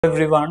Hello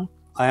everyone,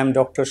 I am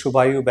Dr.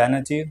 Shubhayu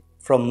Banerjee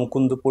from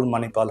Mukundapur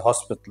Manipal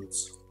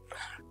Hospitals.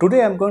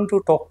 Today I am going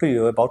to talk to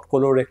you about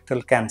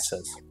colorectal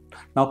cancers.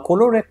 Now,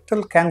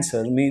 colorectal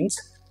cancer means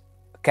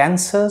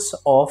cancers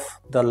of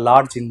the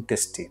large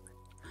intestine.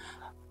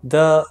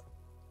 The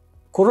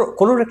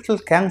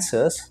colorectal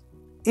cancers,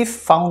 if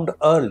found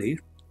early,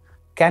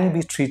 can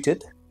be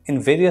treated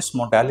in various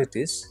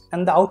modalities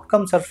and the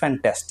outcomes are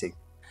fantastic.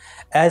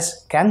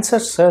 As cancer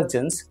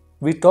surgeons,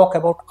 we talk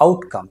about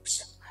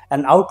outcomes,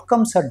 and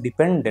outcomes are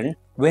dependent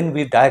when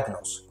we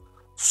diagnose.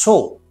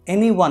 So,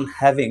 anyone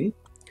having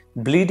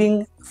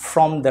bleeding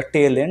from the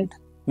tail end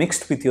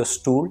mixed with your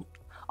stool,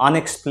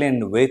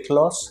 unexplained weight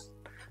loss,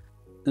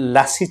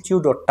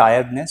 lassitude or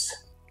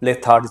tiredness,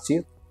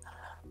 lethargy,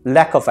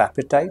 lack of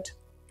appetite,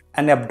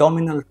 and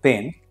abdominal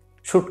pain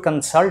should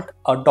consult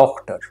a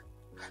doctor.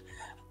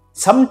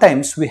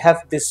 Sometimes we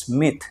have this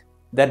myth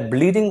that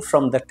bleeding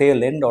from the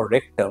tail end or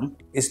rectum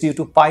is due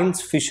to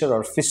piles, fissure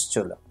or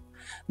fistula.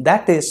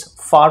 That is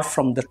far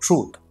from the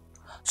truth.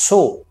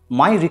 So,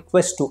 my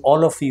request to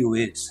all of you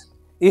is,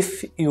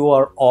 if you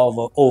are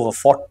over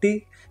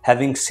 40,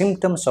 having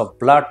symptoms of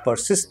blood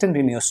persistent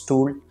in your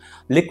stool,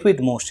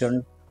 liquid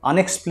motion,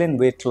 unexplained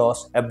weight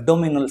loss,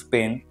 abdominal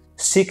pain,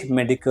 seek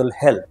medical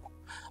help.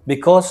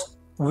 Because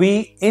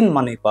we in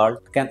Manipal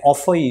can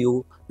offer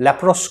you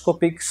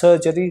laparoscopic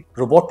surgery,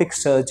 robotic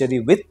surgery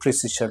with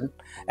precision,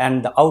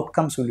 and the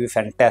outcomes will be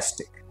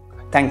fantastic.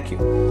 Thank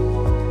you.